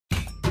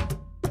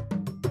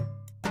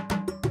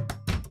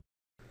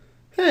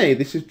Hey,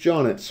 this is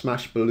John at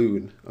Smash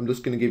Balloon. I'm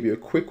just going to give you a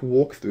quick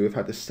walkthrough of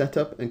how to set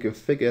up and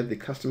configure the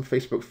custom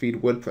Facebook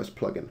feed WordPress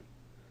plugin.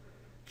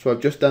 So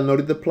I've just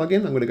downloaded the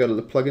plugin. I'm going to go to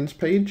the plugins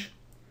page.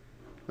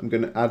 I'm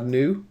going to add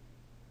new.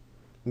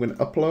 I'm going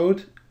to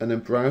upload and then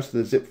browse to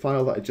the zip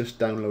file that I just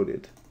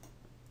downloaded.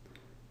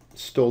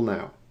 Install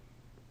now.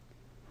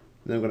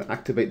 And then I'm going to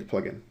activate the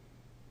plugin.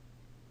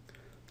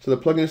 So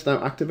the plugin is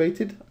now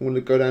activated. I'm going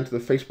to go down to the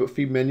Facebook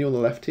feed menu on the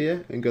left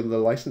here and go to the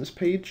license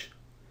page.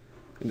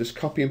 And just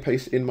copy and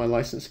paste in my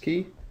license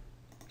key,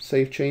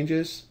 save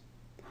changes,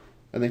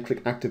 and then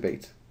click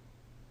activate.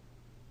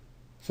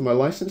 So my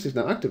license is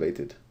now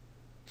activated.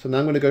 So now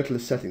I'm going to go to the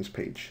settings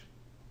page.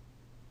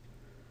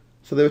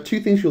 So there are two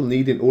things you'll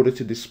need in order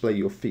to display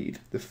your feed.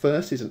 The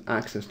first is an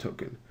access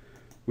token,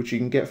 which you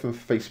can get from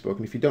Facebook.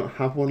 And if you don't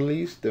have one of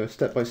these, there are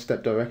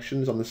step-by-step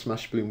directions on the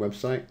Smash Balloon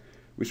website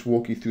which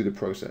walk you through the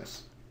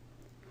process.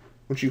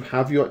 Once you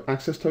have your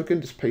access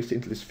token, just paste it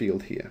into this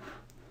field here.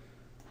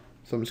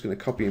 So I'm just going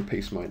to copy and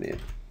paste mine in.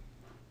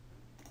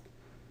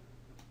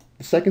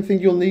 The second thing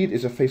you'll need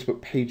is a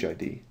Facebook page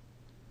ID.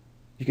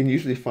 You can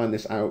usually find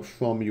this out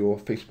from your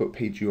Facebook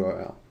page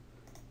URL.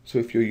 So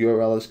if your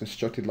URL is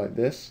constructed like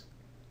this,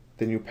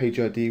 then your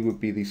page ID would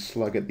be the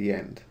slug at the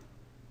end.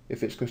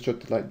 If it's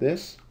constructed like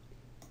this,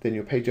 then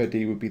your page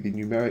ID would be the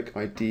numeric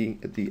ID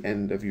at the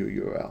end of your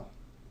URL.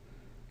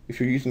 If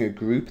you're using a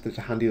group, there's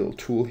a handy little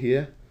tool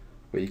here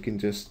where you can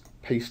just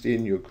paste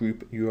in your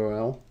group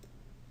URL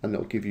and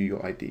it'll give you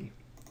your ID.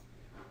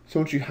 So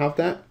once you have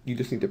that, you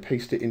just need to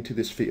paste it into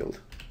this field.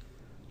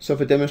 So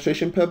for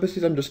demonstration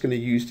purposes, I'm just going to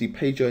use the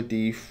page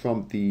ID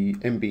from the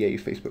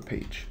MBA Facebook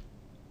page.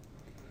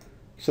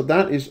 So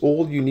that is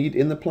all you need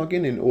in the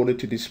plugin in order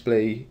to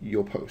display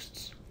your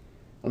posts.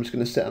 I'm just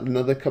going to set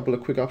another couple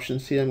of quick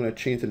options here. I'm going to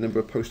change the number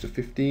of posts to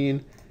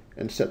 15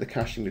 and set the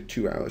caching to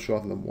 2 hours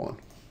rather than 1.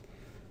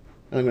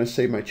 And I'm going to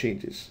save my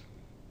changes.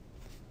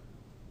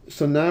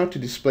 So now to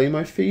display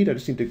my feed, I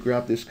just need to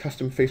grab this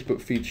custom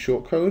Facebook feed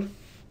shortcode,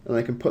 and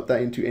I can put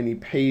that into any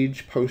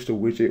page, post, or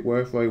widget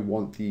wherever I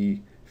want the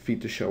feed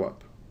to show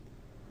up.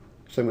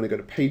 So I'm going to go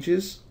to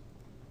Pages.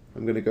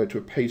 I'm going to go to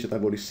a page that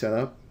I've already set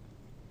up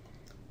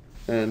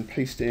and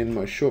paste in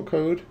my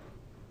shortcode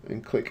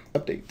and click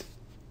Update.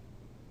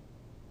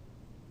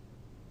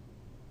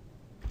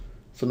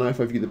 So now if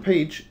I view the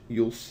page,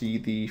 you'll see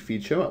the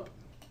feed show up.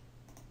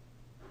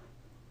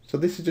 So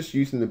this is just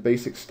using the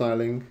basic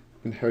styling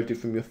inherited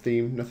from your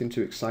theme, nothing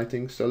too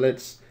exciting. So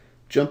let's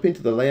jump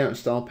into the layout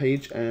style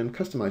page and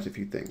customize a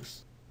few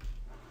things.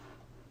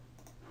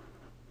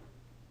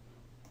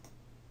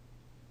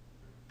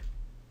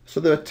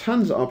 So there are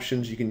tons of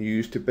options you can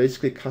use to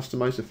basically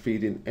customize the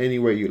feed in any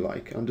way you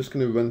like. I'm just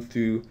going to run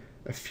through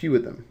a few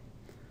of them.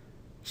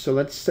 So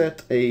let's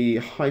set a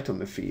height on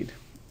the feed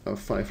of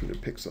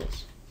 500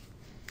 pixels.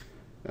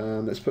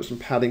 Let's put some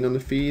padding on the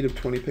feed of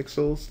 20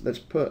 pixels. Let's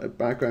put a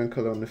background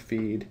color on the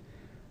feed.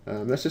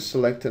 Let's just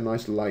select a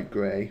nice light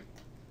gray.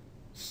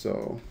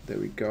 So there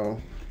we go.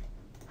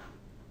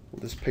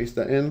 We'll just paste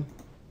that in.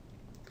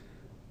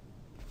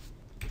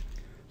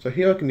 So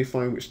here I can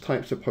define which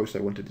types of posts I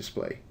want to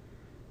display.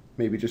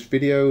 Maybe just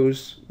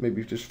videos,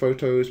 maybe just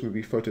photos,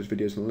 maybe photos,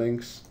 videos, and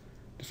links.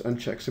 Just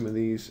uncheck some of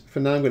these. For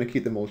now I'm going to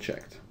keep them all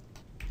checked.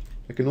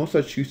 I can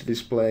also choose to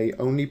display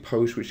only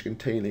posts which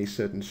contain a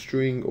certain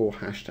string or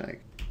hashtag.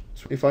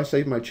 So if I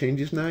save my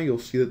changes now, you'll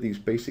see that these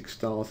basic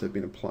styles have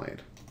been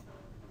applied.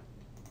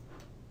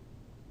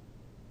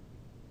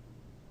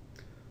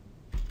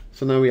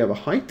 So now we have a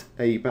height,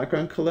 a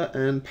background color,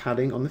 and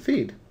padding on the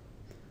feed.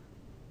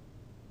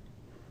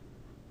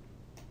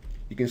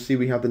 You can see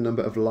we have the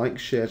number of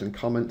likes, shares, and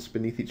comments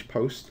beneath each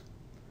post.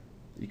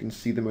 You can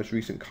see the most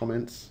recent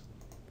comments.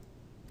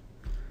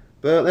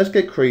 But let's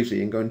get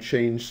crazy and go and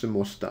change some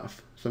more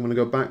stuff. So I'm going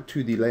to go back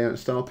to the layout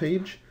style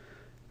page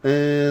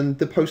and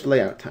the post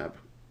layout tab.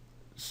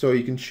 So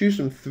you can choose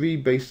from 3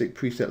 basic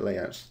preset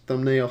layouts: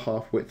 thumbnail,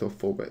 half width, or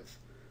full width.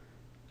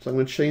 So I'm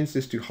going to change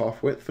this to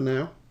half width for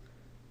now.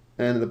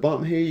 And at the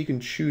bottom here, you can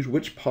choose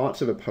which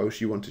parts of a post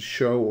you want to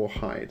show or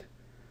hide.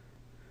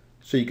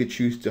 So you could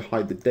choose to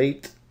hide the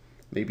date,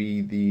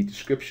 maybe the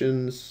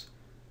descriptions,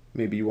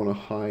 maybe you want to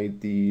hide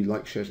the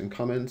likes, shares, and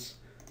comments.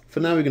 For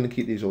now, we're going to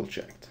keep these all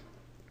checked.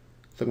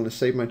 So I'm going to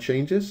save my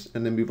changes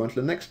and then move on to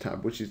the next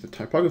tab, which is the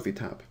typography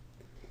tab.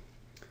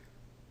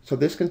 So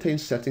this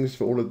contains settings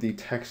for all of the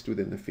text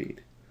within the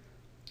feed.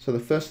 So the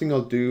first thing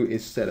I'll do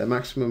is set a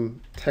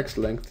maximum text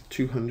length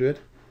to 200,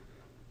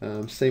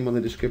 same on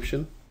the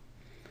description.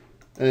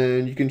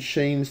 And you can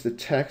change the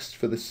text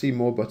for the See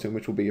More button,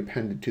 which will be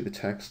appended to the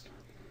text.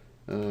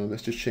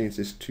 Let's just change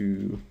this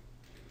to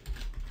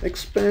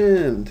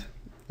expand,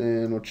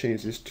 and we'll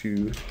change this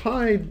to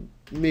hide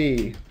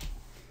me.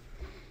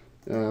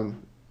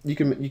 You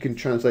can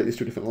translate this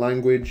to a different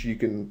language. You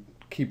can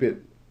keep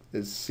it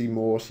as See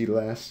More, See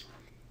Less.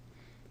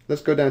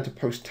 Let's go down to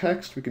post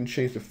text. We can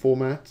change the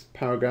format,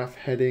 paragraph,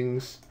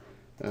 headings,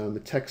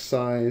 the text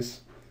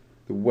size,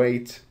 the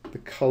weight, the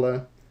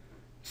color.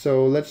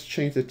 So let's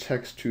change the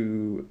text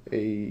to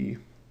a,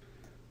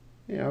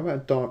 how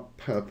about dark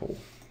purple?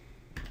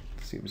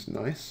 Seems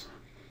nice.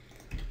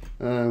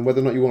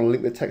 Whether or not you want to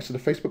link the text to the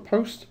Facebook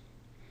post,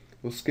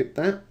 we'll skip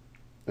that.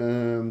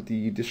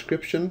 The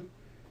description,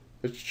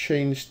 let's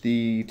change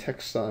the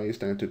text size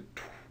down to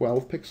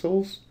 12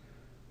 pixels.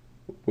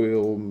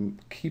 We'll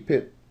keep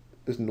it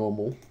as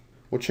normal.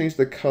 We'll change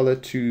the color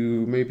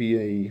to maybe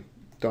a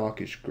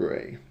darkish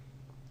gray.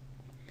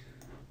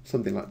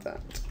 Something like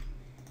that.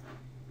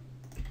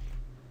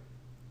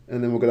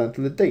 And then we'll go down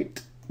to the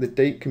date. The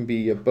date can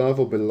be above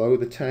or below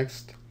the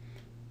text.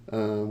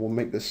 We'll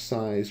make the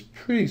size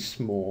pretty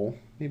small,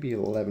 maybe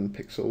 11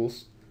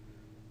 pixels.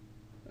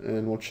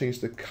 And we'll change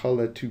the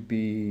color to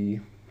be,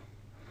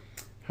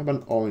 how about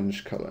an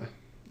orange color?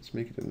 Let's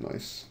make it a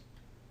nice,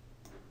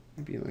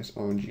 maybe a nice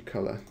orangey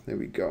color. There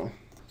we go.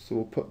 So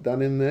we'll put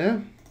that in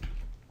there.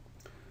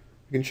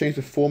 You can change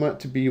the format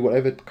to be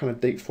whatever kind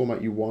of date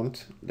format you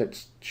want.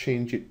 Let's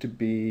change it to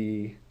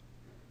be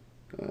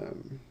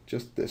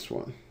just this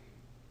one.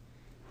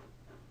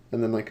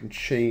 And then I can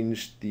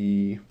change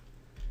the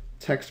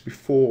text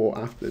before or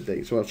after the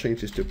date. So I'll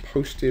change this to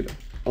posted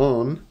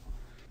on,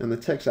 and the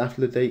text after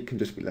the date can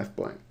just be left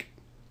blank.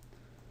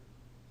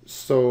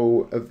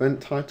 So event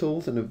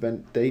titles and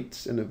event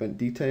dates and event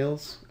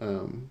details,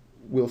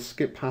 we'll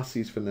skip past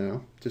these for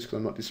now, just because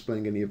I'm not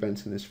displaying any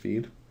events in this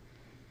feed.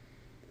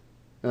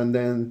 And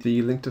then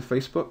the link to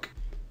Facebook,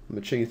 I'm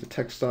going to change the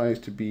text size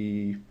to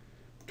be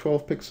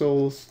 12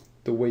 pixels,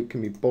 the weight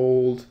can be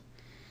bold,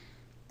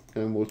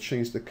 and we'll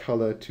change the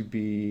color to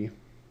be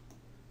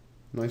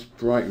nice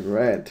bright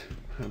red.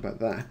 How about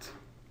that?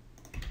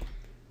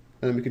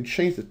 And then we can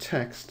change the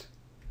text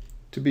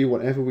to be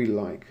whatever we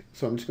like.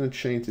 So I'm just going to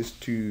change this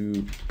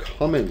to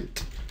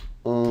comment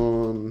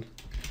on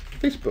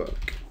Facebook,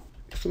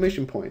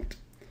 exclamation point.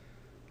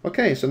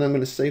 Okay, so now I'm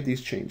going to save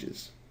these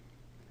changes.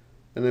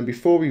 And then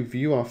before we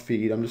view our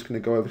feed, I'm just going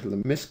to go over to the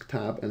Misc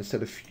tab and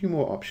set a few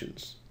more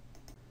options.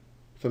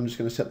 So I'm just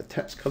going to set the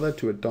text color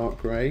to a dark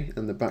gray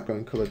and the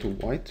background color to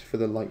white for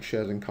the likes,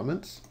 shares, and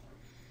comments.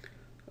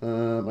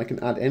 I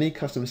can add any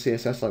custom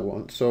CSS I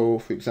want. So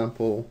for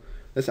example,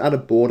 let's add a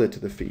border to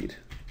the feed.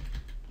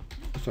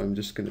 So I'm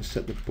just going to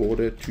set the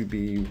border to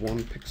be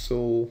 1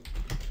 pixel,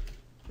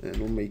 and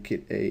we'll make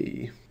it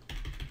a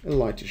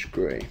lightish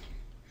gray.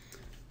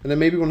 And then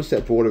maybe we want to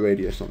set border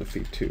radius on the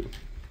feed too,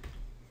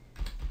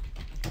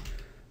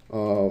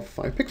 of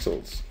 5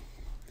 pixels.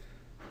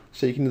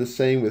 So you can do the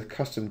same with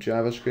custom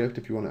JavaScript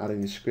if you want to add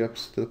any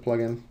scripts to the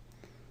plugin.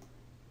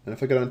 And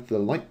if I go down to the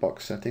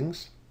lightbox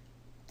settings,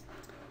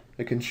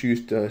 I can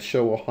choose to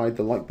show or hide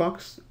the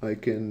lightbox. I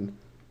can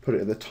put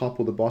it at the top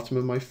or the bottom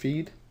of my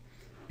feed,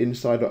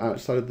 inside or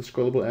outside of the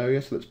scrollable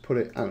area. So let's put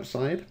it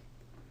outside.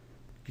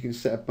 You can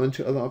set a bunch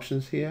of other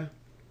options here.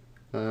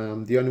 The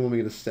only one we're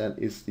going to set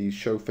is the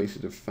show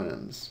faces of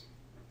fans.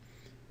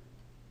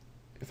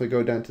 If I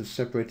go down to the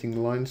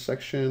separating line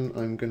section,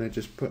 I'm going to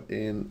just put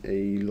in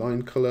a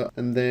line color,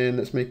 and then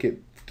let's make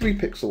it 3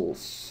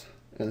 pixels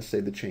and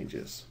save the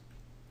changes.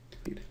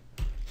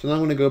 So now I'm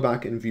going to go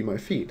back and view my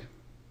feed.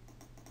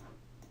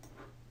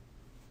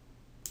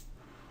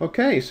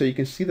 Okay, so you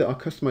can see that our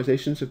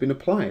customizations have been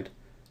applied.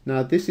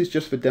 Now this is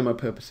just for demo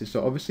purposes,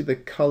 so obviously the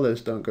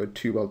colors don't go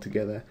too well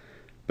together,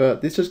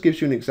 but this just gives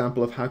you an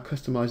example of how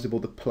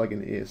customizable the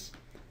plugin is.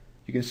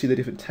 You can see the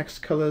different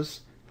text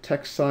colors,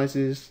 text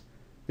sizes,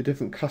 the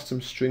different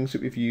custom strings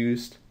that we've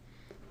used,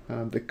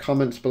 the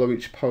comments below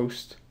each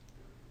post,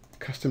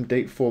 custom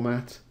date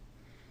format.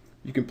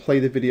 You can play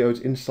the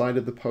videos inside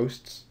of the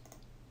posts.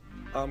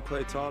 I'm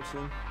Clay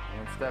Thompson.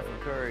 And Stephen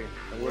Curry.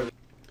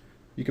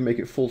 You can make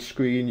it full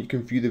screen, you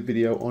can view the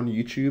video on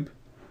YouTube,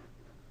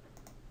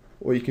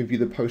 or you can view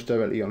the post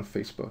directly on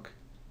Facebook.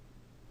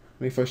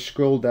 And if I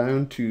scroll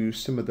down to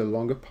some of the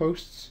longer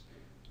posts,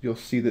 you'll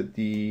see that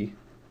the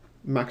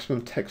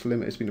maximum text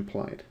limit has been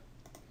applied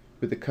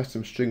with the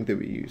custom string that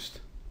we used.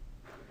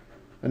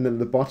 And then at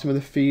the bottom of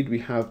the feed we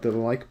have the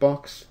like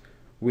box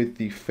with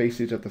the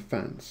faces of the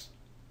fans.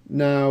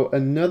 Now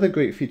another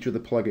great feature of the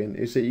plugin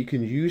is that you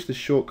can use the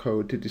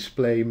shortcode to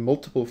display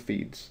multiple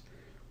feeds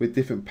with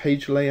different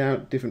page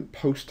layout, different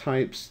post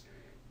types,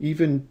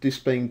 even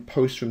displaying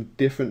posts from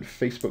different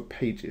Facebook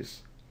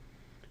pages.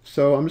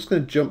 So I'm just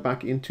going to jump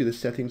back into the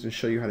settings and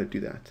show you how to do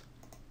that.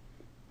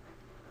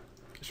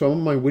 So I'm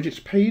on my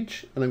widgets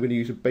page and I'm going to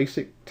use a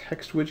basic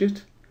text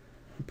widget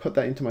and put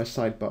that into my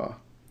sidebar.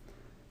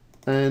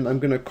 And I'm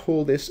going to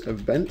call this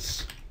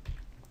events,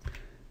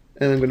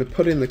 and I'm going to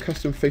put in the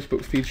custom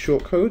Facebook feed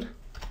shortcode,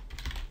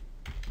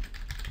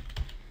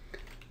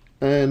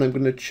 and I'm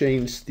going to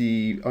change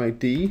the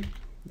ID,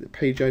 the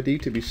page ID,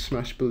 to be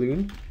smash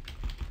balloon.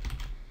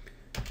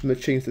 I'm going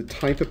to change the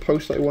type of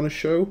post that I want to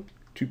show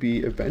to be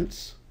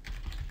events.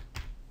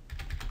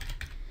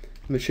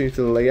 I'm going to change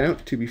the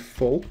layout to be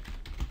full.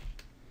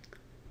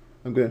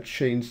 I'm going to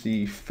change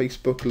the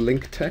Facebook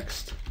link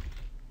text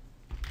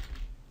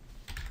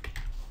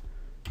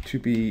to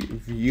be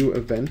view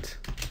event,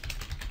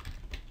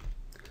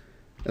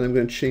 and I'm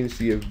going to change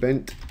the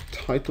event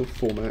title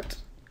format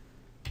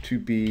to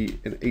be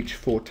an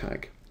H4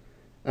 tag.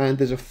 And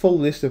there's a full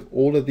list of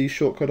all of these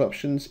shortcut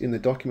options in the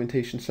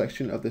documentation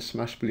section of the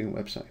Smash Balloon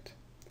website.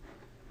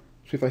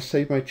 So if I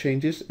save my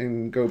changes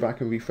and go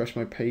back and refresh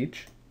my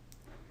page,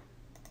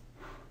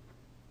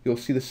 you'll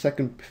see the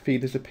second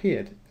feed has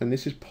appeared, and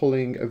this is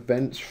pulling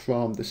events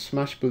from the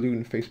Smash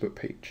Balloon Facebook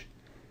page.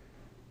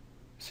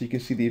 So you can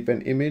see the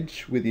event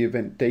image with the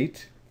event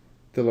date,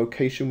 the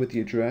location with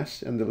the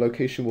address, and the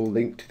location will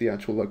link to the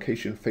actual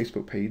location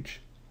Facebook page.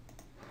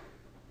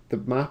 The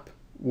map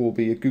will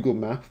be a Google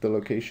map, the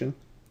location.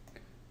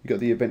 You got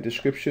the event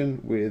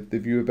description with the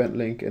view event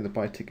link and the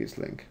buy tickets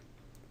link.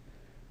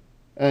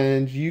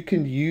 And you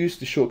can use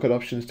the shortcut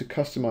options to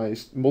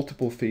customize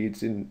multiple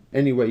feeds in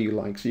any way you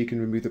like. So you can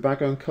remove the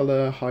background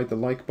color, hide the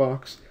like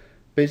box.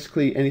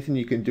 Basically anything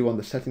you can do on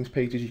the settings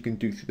pages, you can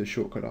do through the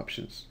shortcut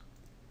options.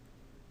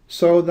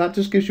 So that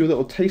just gives you a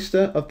little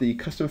taster of the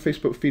custom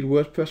Facebook feed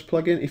WordPress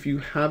plugin. If you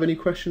have any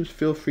questions,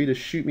 feel free to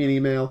shoot me an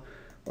email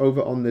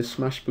over on the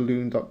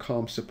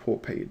smashballoon.com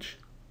support page.